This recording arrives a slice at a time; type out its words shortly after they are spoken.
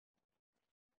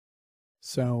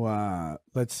So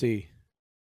let's see.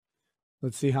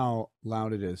 Let's see how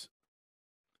loud it is.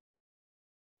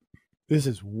 This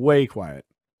is way quiet.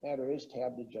 Matter is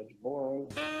tab to Judge Boring.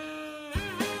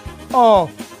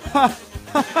 Oh,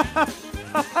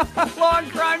 Law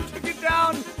and Crime took it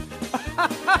down.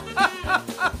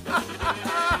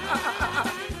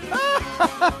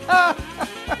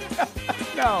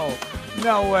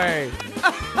 No way.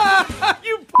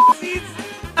 You pussies.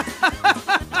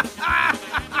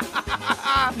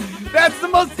 That's the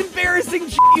most embarrassing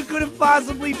shit you could have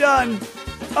possibly done.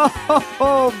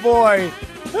 Oh boy.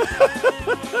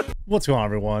 What's going on,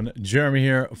 everyone? Jeremy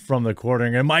here from The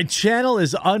Quartering, and my channel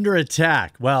is under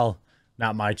attack. Well,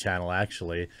 not my channel,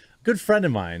 actually. A good friend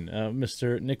of mine,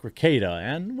 Mr. Nick Rekieta,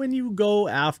 and when you go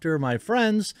after my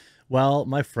friends, well,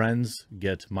 my friends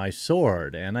get my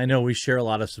sword. And I know we share a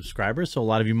lot of subscribers, so a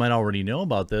lot of you might already know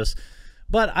about this,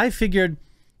 but I figured,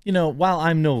 you know, while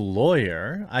I'm no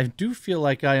lawyer, I do feel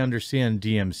like I understand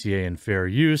DMCA and fair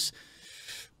use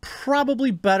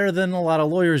probably better than a lot of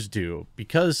lawyers do,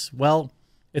 because, well,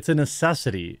 it's a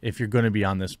necessity if you're going to be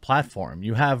on this platform.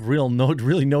 You have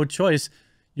really no choice.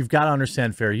 You've got to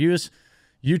understand fair use.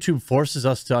 YouTube forces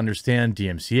us to understand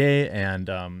DMCA, and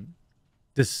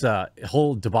this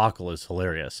whole debacle is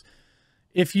hilarious.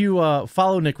 If you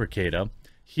follow Nick Rekieta,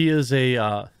 he is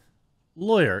a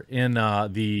lawyer in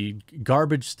the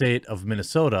garbage state of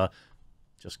Minnesota.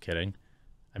 Just kidding.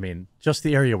 I mean, just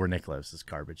the area where Nick lives is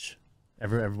garbage.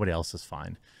 Everybody else is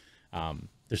fine.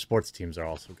 Their sports teams are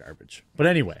also garbage. But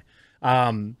anyway,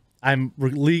 I'm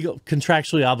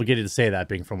contractually obligated to say that,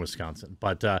 being from Wisconsin.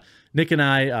 But Nick and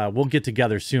I will get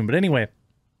together soon. But anyway,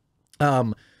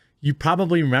 you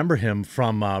probably remember him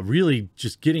from really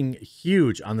just getting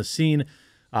huge on the scene,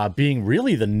 being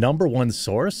really the #1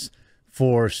 source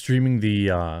for streaming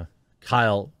the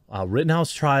Kyle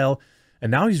Rittenhouse trial.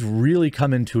 And now he's really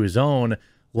come into his own,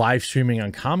 live streaming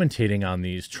and commentating on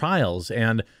these trials.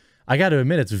 And I got to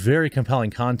admit, it's very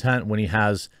compelling content when he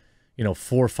has, you know,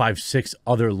 4, 5, 6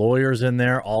 other lawyers in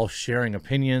there, all sharing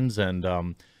opinions and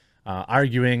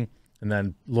arguing. And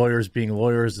then lawyers being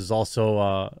lawyers is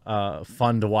also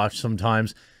fun to watch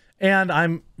sometimes. And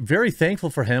I'm very thankful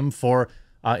for him for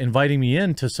inviting me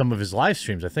into some of his live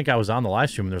streams. I think I was on the live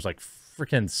stream and there's like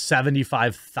freaking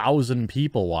 75,000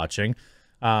 people watching.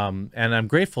 And I'm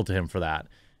grateful to him for that.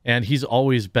 And he's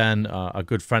always been a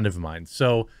good friend of mine.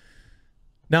 So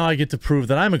now I get to prove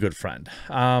that I'm a good friend.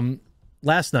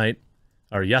 Last night,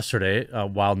 or yesterday,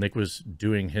 while Nick was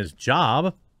doing his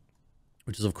job,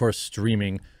 which is, of course,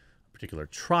 streaming a particular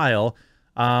trial,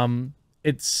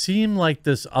 it seemed like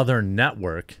this other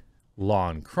network, Law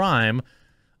and Crime,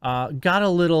 got a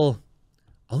little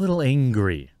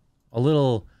angry, a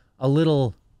little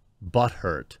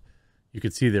butthurt. You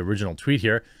could see the original tweet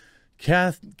here.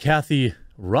 Kathy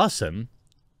Russin,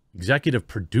 executive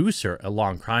producer at Law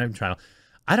and Crime Trial.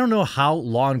 I don't know how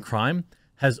Law and Crime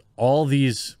has all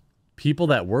these people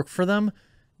that work for them.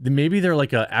 Maybe they're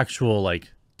like an actual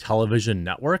like television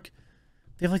network.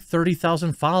 They have like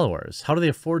 30,000 followers. How do they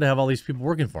afford to have all these people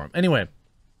working for them? Anyway,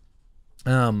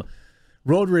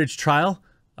 Road Rage trial.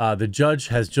 The judge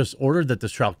has just ordered that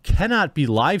this trial cannot be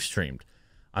live streamed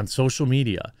on social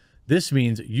media. This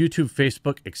means YouTube,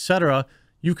 Facebook, etc.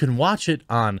 You can watch it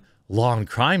on Law and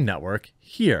Crime Network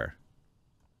here.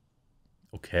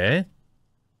 Okay.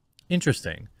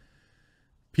 Interesting.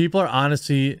 People are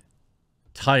honestly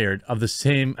tired of the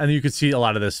same, and you can see a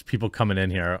lot of this, people coming in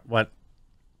here.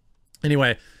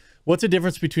 Anyway, what's the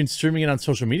difference between streaming it on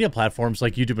social media platforms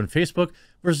like YouTube and Facebook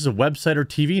versus a website or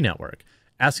TV network?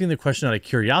 Asking the question out of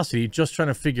curiosity, just trying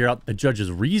to figure out the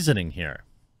judge's reasoning here.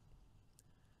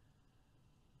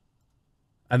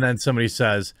 And then somebody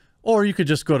says, or you could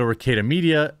just go to Rekieta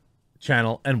Media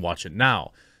channel and watch it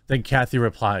now. Then Kathy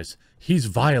replies, he's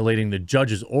violating the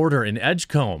judge's order in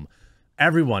Edgecombe.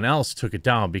 Everyone else took it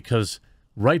down because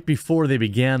right before they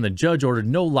began, the judge ordered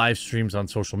no live streams on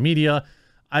social media.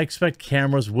 I expect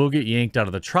cameras will get yanked out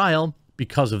of the trial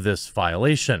because of this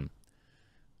violation.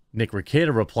 Nick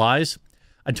Rekieta replies,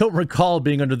 I don't recall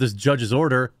being under this judge's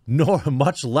order, nor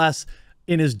much less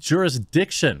in his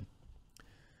jurisdiction.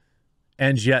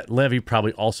 Angiette Levy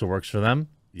probably also works for them.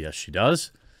 Yes, she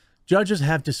does. Judges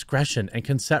have discretion and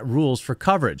can set rules for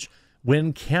coverage,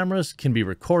 when cameras can be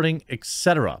recording,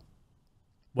 etc.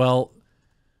 Well,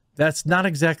 that's not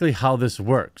exactly how this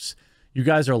works. You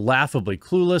guys are laughably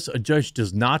clueless. A judge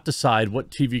does not decide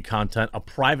what TV content a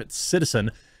private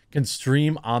citizen can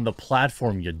stream on the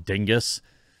platform, you dingus.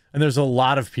 And there's a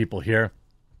lot of people here.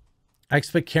 I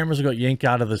expect cameras will get yanked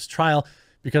out of this trial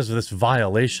because of this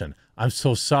violation. I'm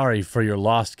so sorry for your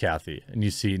loss, Kathy. And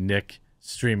you see Nick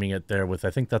streaming it there with,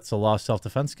 I think that's the Law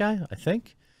Self-Defense guy, I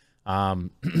think.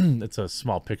 It's a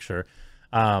small picture.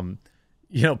 You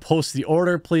know, post the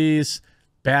order, please.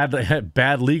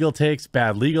 Bad legal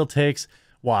takes,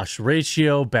 wash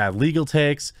ratio, bad legal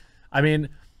takes. I mean,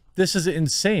 this is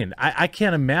insane. I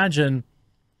can't imagine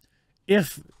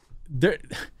if there,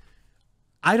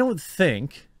 I don't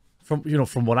think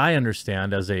from what I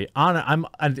understand as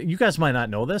you guys might not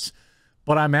know this,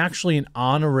 but I'm actually an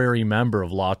honorary member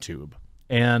of LawTube.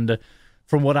 And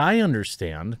from what I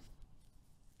understand,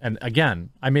 and again,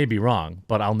 I may be wrong,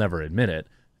 but I'll never admit it,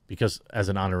 because as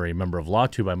an honorary member of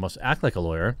LawTube, I must act like a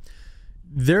lawyer.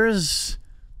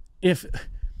 It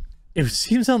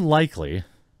seems unlikely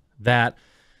that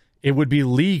it would be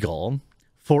legal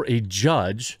for a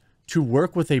judge to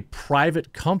work with a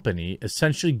private company,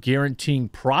 essentially guaranteeing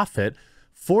profit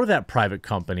for that private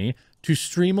company to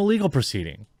stream a legal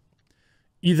proceeding.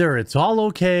 Either it's all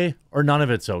okay or none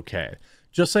of it's okay.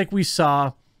 Just like we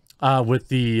saw with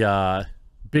the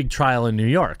big trial in New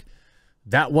York.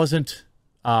 That wasn't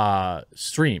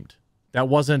streamed. That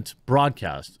wasn't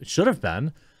broadcast. It should have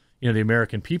been. You know, the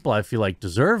American people, I feel like,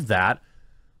 deserve that.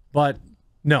 But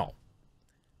no.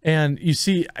 And you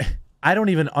see, I don't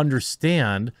even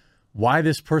understand why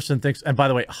this person thinks, and by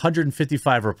the way,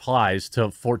 155 replies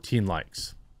to 14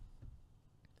 likes.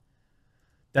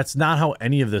 That's not how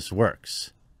any of this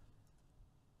works.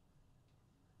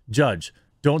 Judge,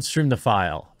 don't stream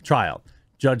the trial.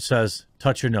 Judge says,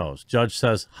 touch your nose. Judge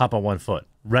says, hop on one foot.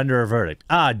 Render a verdict.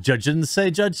 Judge didn't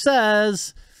say, judge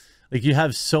says. Like, you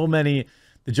have so many.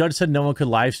 The judge said no one could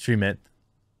live stream it,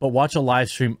 but watch a live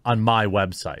stream on my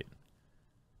website.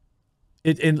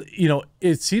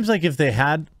 It seems like if they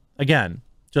had, again,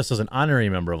 just as an honorary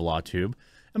member of LawTube,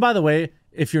 and by the way,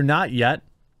 if you're not yet,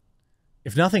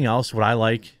 if nothing else, what I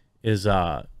like is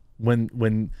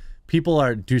when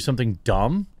people do something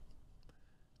dumb,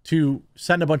 to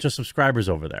send a bunch of subscribers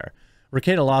over there.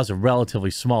 Rekieta Law is a relatively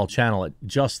small channel at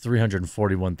just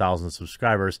 341,000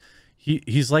 subscribers.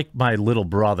 He's like my little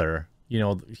brother. You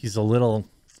know, he's a little,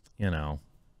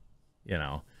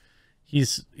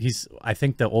 he's I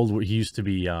think he used to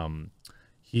be,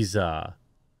 he's a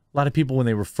lot of people when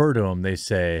they refer to him, they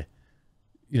say,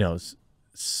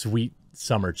 sweet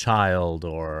summer child,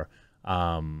 or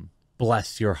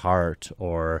bless your heart,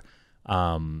 or,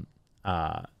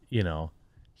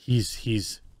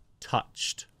 he's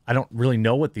touched. I don't really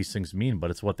know what these things mean, but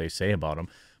it's what they say about him.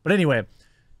 But anyway,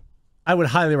 I would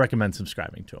highly recommend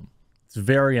subscribing to him. It's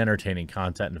very entertaining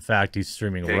content. In fact, he's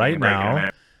streaming right now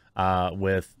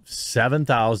with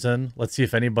 7,000. Let's see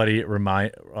if anybody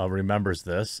remembers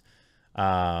this.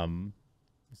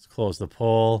 Let's close the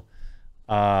poll.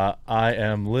 I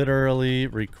am literally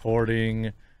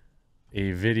recording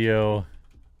a video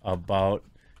about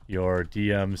your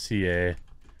DMCA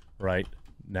right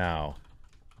now.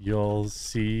 You'll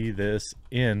see this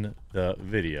in the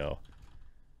video.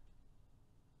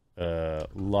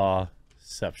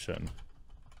 Lawception.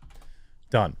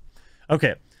 Done.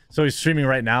 Okay, so he's streaming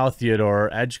right now, Theodore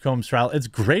Edgecombe's trial. It's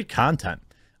great content.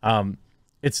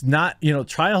 It's not,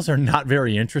 trials are not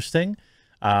very interesting,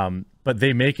 but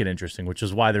they make it interesting, which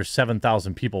is why there's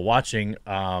 7,000 people watching.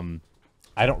 I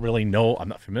don't really know. I'm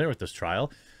not familiar with this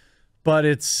trial, but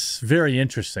it's very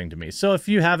interesting to me. So if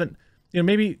you haven't,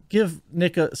 maybe give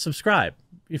Nick a subscribe.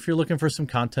 If you're looking for some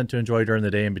content to enjoy during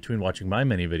the day in between watching my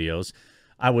many videos,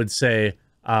 I would say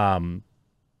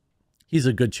he's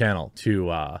a good channel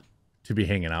to be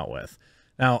hanging out with.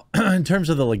 Now, in terms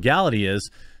of the legality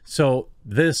so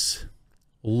this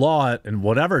law and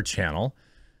whatever channel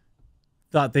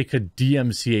thought they could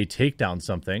DMCA take down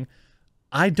something.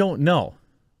 I don't know.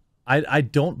 I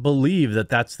don't believe that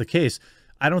that's the case.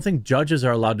 I don't think judges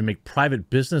are allowed to make private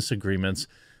business agreements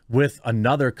with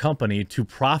another company to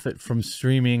profit from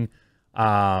streaming.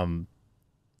 Yeah,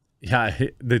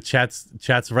 the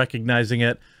chat's recognizing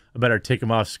it. I better take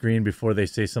them off screen before they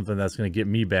say something that's going to get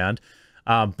me banned.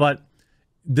 But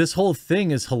this whole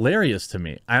thing is hilarious to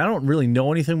me. I don't really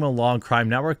know anything about Law and Crime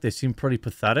Network. They seem pretty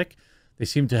pathetic. They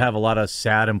seem to have a lot of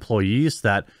sad employees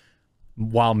that,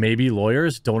 while maybe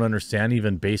lawyers, don't understand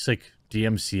even basic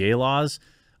DMCA laws.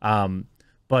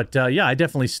 Yeah, I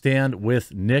definitely stand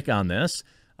with Nick on this.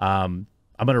 I'm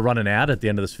going to run an ad at the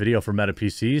end of this video for Meta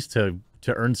PCs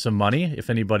to earn some money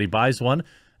if anybody buys one.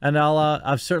 And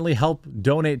I'll certainly help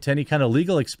donate to any kind of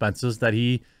legal expenses that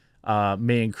he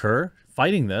may incur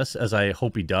fighting this, as I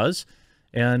hope he does.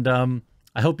 And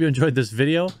I hope you enjoyed this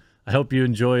video. I hope you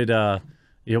enjoyed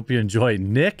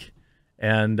Nick.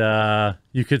 And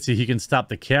you could see he can stop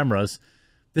the cameras.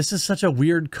 This is such a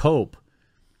weird cope.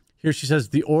 Here she says,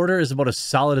 the order is about as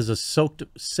solid as a soaked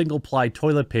single-ply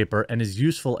toilet paper and as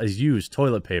useful as used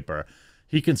toilet paper.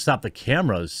 He can stop the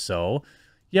cameras, so...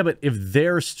 Yeah, but if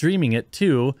they're streaming it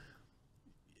too,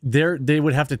 they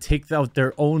would have to take out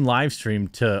their own live stream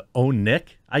to own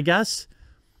Nick, I guess?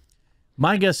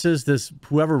 My guess is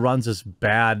whoever runs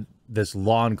this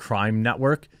law and crime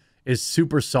network is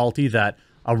super salty that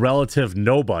a relative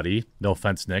nobody, no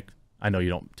offense, Nick, I know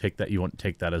you won't take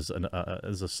that as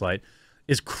a slight,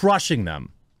 is crushing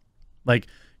them. Like,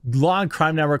 Law and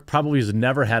Crime Network probably has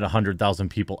never had 100,000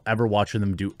 people ever watching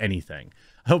them do anything.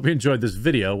 I hope you enjoyed this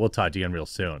video. We'll talk to you again real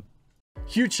soon.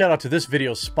 Huge shout out to this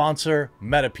video's sponsor,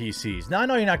 Meta PCs. Now, I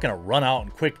know you're not going to run out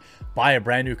and quick buy a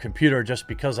brand new computer just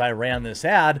because I ran this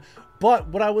ad, but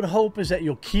what I would hope is that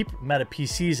you'll keep Meta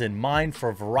PCs in mind for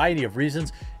a variety of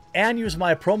reasons and use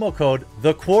my promo code,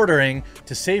 TheQuartering,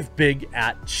 to save big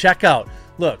at checkout.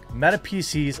 Look, Meta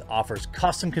PCs offers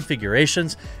custom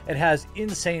configurations. It has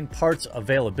insane parts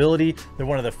availability. They're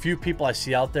one of the few people I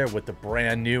see out there with the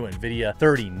brand new NVIDIA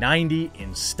 3090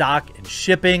 in stock and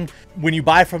shipping. When you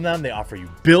buy from them, they offer you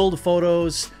build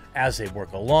photos as they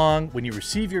work along. When you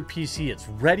receive your PC, it's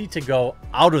ready to go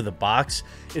out of the box.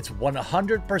 It's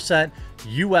 100%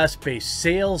 US-based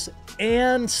sales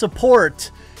and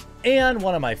support. And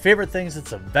one of my favorite things,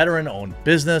 it's a veteran-owned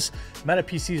business. Meta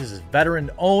PCs is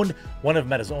veteran-owned. One of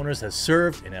Meta's owners has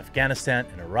served in Afghanistan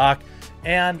and Iraq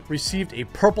and received a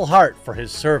Purple Heart for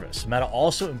his service. Meta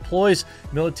also employs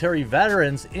military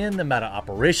veterans in the Meta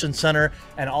Operations Center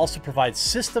and also provides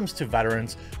systems to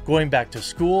veterans going back to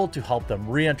school to help them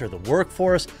re-enter the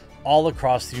workforce all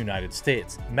across the United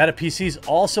States. Meta PCs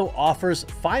also offers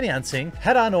financing.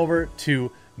 Head on over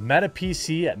to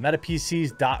MetaPC at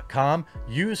metapcs.com.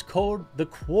 Use code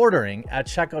TheQuartering at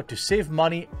checkout to save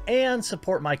money and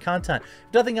support my content.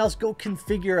 If nothing else, go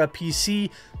configure a PC,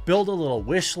 build a little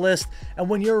wish list, and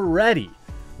when you're ready,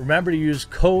 remember to use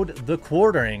code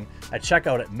TheQuartering at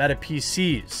checkout at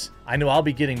MetaPCs. I know I'll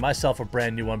be getting myself a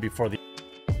brand new one before the